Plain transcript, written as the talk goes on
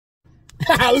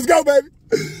Let's go, baby.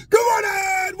 Good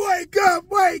morning. Wake up,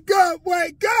 wake up,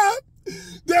 wake up.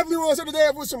 Definitely want to start the day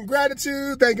off with some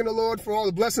gratitude, thanking the Lord for all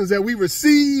the blessings that we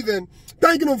receive and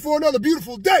thanking Him for another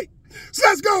beautiful day. So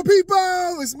let's go,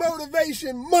 people. It's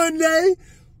Motivation Monday.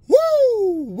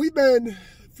 Woo! We've been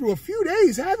through a few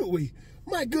days, haven't we?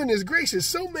 My goodness gracious,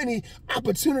 so many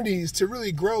opportunities to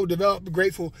really grow, develop, be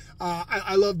grateful.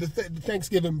 I love the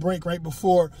Thanksgiving break right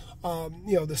before,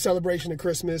 the celebration of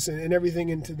Christmas and everything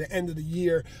into the end of the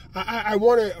year. I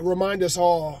want to remind us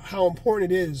all how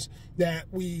important it is that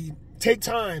we take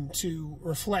time to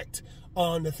reflect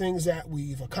on the things that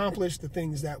we've accomplished, the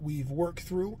things that we've worked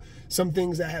through, some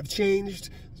things that have changed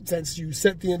since you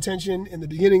set the intention in the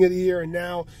beginning of the year, and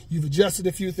now you've adjusted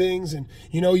a few things and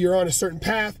you're on a certain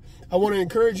path. I want to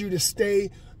encourage you to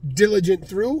stay diligent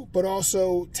through, but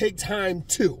also take time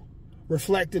to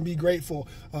reflect and be grateful.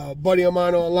 Buddy of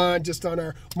mine online, just on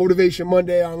our Motivation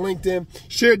Monday on LinkedIn,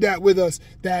 shared that with us,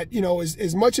 that,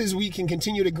 as much as we can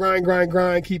continue to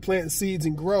grind, keep planting seeds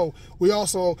and grow, we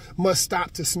also must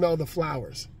stop to smell the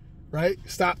flowers, right?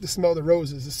 Stop to smell the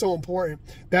roses. It's so important.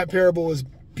 That parable is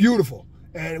beautiful.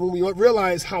 And when we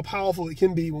realize how powerful it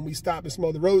can be when we stop and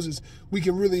smell the roses, we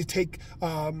can really take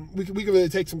we can really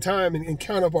take some time and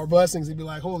count up our blessings and be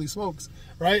like, holy smokes,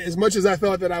 right? As much as I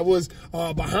thought that I was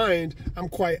behind, I'm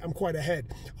quite ahead.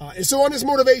 And so on this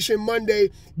Motivation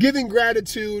Monday, giving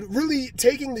gratitude, really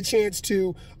taking the chance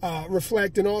to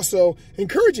reflect and also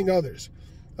encouraging others.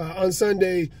 On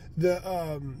Sunday,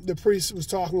 the priest was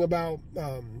talking about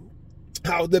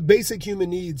how the basic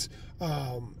human needs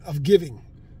of giving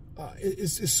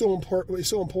is so important. It's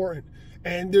so important,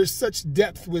 and there's such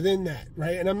depth within that,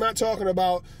 right? And I'm not talking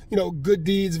about good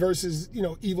deeds versus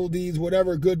evil deeds,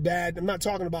 whatever, good, bad. I'm not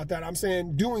talking about that. I'm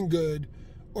saying doing good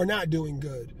or not doing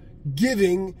good,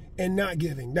 giving and not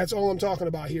giving. That's all I'm talking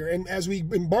about here. And as we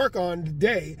embark on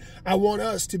today, I want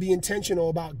us to be intentional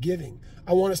about giving.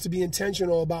 I want us to be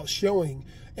intentional about showing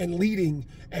and leading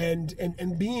and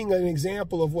being an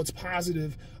example of what's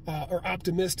positive or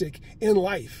optimistic in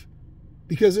life.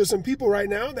 Because there's some people right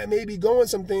now that may be going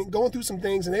through some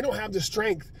things, and they don't have the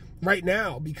strength right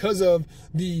now because of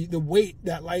the weight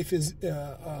that life is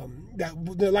that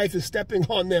their life is stepping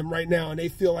on them right now, and they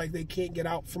feel like they can't get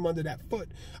out from under that foot.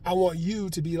 I want you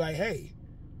to be like, hey,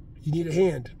 you need a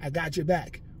hand. I got your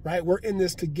back, right? We're in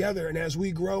this together, and as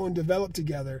we grow and develop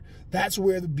together, that's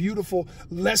where the beautiful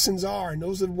lessons are, and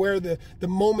those are where the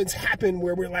moments happen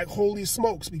where we're like, holy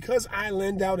smokes, because I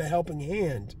lend out a helping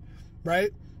hand,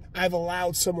 right? I've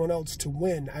allowed someone else to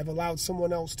win. I've allowed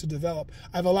someone else to develop.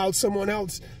 I've allowed someone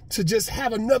else to just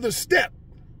have another step,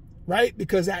 right?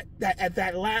 Because at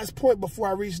that last point before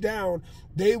I reached down,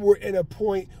 they were in a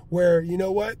point where, you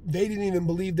know what? They didn't even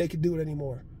believe they could do it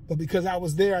anymore. But because I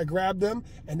was there, I grabbed them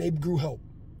and they grew hope.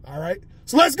 All right?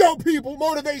 So let's go, people.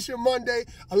 Motivation Monday.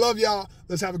 I love y'all.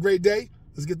 Let's have a great day.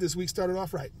 Let's get this week started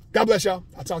off right. God bless y'all.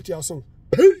 I'll talk to y'all soon.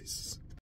 Peace.